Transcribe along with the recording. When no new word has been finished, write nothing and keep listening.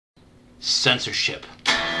censorship.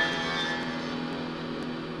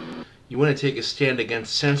 You want to take a stand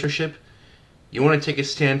against censorship? You want to take a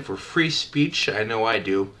stand for free speech? I know I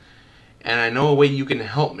do. And I know a way you can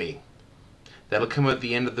help me. That'll come at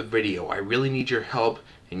the end of the video. I really need your help,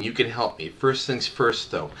 and you can help me. First things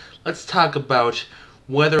first, though. Let's talk about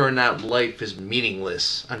whether or not life is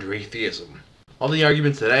meaningless under atheism. All the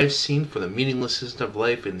arguments that I've seen for the meaninglessness of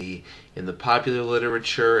life in the popular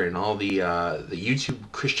literature and all the YouTube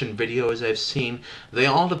Christian videos I've seen, they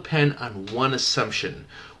all depend on one assumption,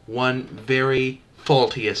 one very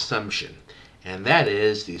faulty assumption, and that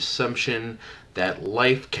is the assumption that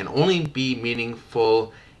life can only be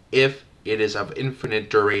meaningful if it is of infinite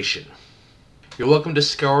duration. You're welcome to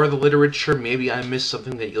scour the literature. Maybe I missed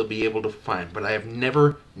something that you'll be able to find, but I have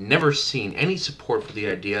never seen any support for the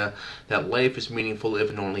idea that life is meaningful if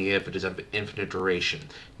and only if it is of infinite duration.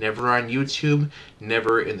 Never on YouTube,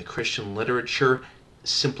 never in the Christian literature,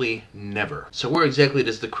 simply never. So where exactly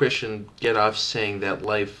does the Christian get off saying that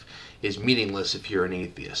life is meaningless if you're an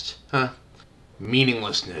atheist?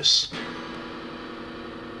 Meaninglessness.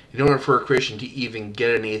 In order for a Christian to even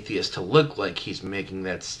get an atheist to look like he's making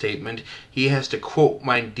that statement, he has to quote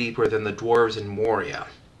mine deeper than the dwarves in Moria.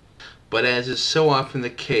 But as is so often the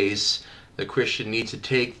case, the Christian needs to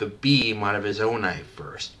take the beam out of his own eye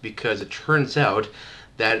first, because it turns out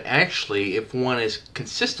that actually, if one is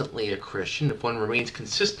consistently a Christian, if one remains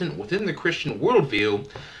consistent within the Christian worldview,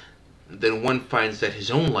 then one finds that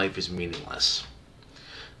his own life is meaningless.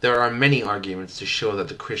 There are many arguments to show that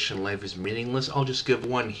the Christian life is meaningless. I'll just give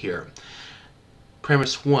one here.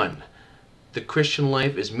 Premise 1. The Christian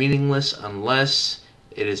life is meaningless unless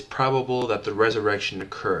it is probable that the resurrection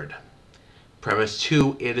occurred. Premise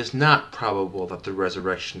 2. It is not probable that the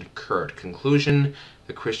resurrection occurred. Conclusion.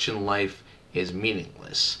 The Christian life is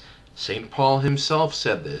meaningless. St. Paul himself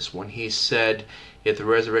said this when he said, if the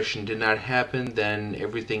resurrection did not happen, then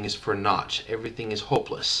everything is for naught. Everything is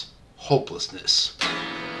hopeless. Hopelessness.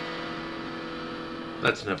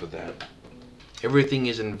 That's enough of that. Everything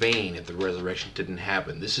is in vain if the resurrection didn't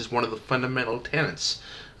happen. This is one of the fundamental tenets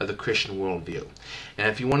of the Christian worldview. And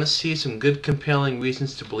if you want to see some good, compelling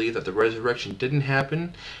reasons to believe that the resurrection didn't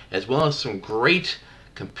happen, as well as some great,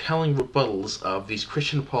 compelling rebuttals of these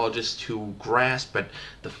Christian apologists who grasp at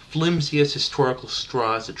the flimsiest historical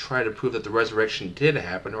straws to try to prove that the resurrection did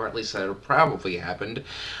happen, or at least that it probably happened,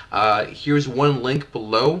 here's one link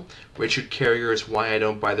below. Richard Carrier's Why I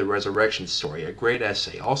Don't Buy the Resurrection Story, a great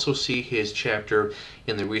essay. Also see his chapter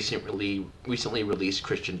in the recently released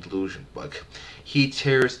Christian Delusion book. He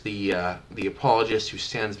tears the apologist who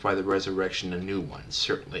stands by the resurrection a new one,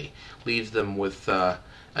 certainly. Leaves them with a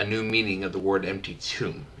new meaning of the word empty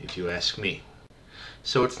tomb, if you ask me.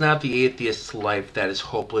 So it's not the atheist's life that is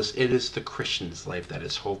hopeless, it is the Christian's life that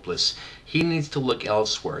is hopeless. He needs to look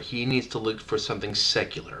elsewhere. He needs to look for something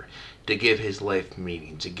secular to give his life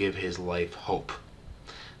meaning, to give his life hope.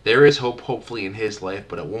 There is hope, hopefully, in his life,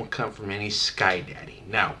 but it won't come from any sky daddy.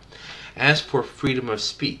 Now, as for freedom of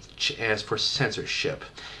speech, as for censorship,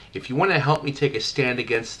 if you want to help me take a stand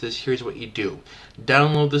against this, here's what you do.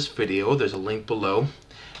 Download this video, there's a link below.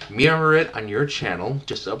 Mirror it on your channel,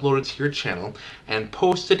 just upload it to your channel, and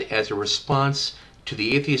post it as a response to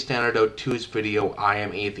the Atheist Antidote 2's video, I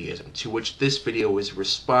Am Atheism, to which this video is a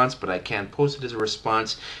response, but I can't post it as a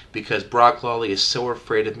response because Brock Lawley is so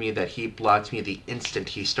afraid of me that he blocked me the instant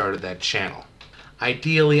he started that channel.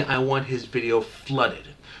 Ideally, I want his video flooded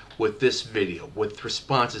with this video, with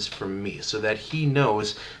responses from me, so that he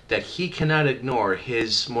knows that he cannot ignore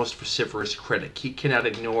his most vociferous critic. He cannot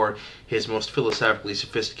ignore his most philosophically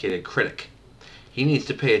sophisticated critic. He needs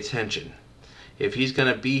to pay attention. If he's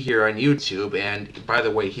going to be here on YouTube, and by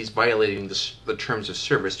the way, he's violating the terms of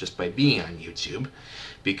service just by being on YouTube,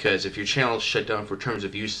 because if your channel is shut down for terms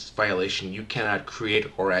of use violation, you cannot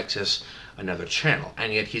create or access another channel.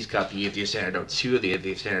 And yet he's got the Atheist Antidote 2, the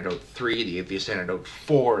Atheist Antidote 3, the Atheist Antidote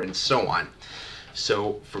 4, and so on.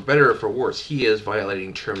 So, for better or for worse, he is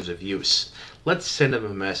violating terms of use. Let's send him a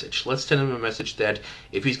message. Let's send him a message that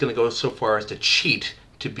if he's going to go so far as to cheat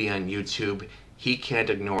to be on YouTube, he can't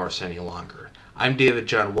ignore us any longer. I'm David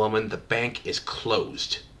John Wellman. The bank is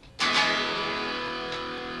closed.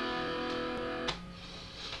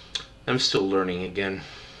 I'm still learning again.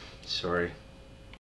 Sorry.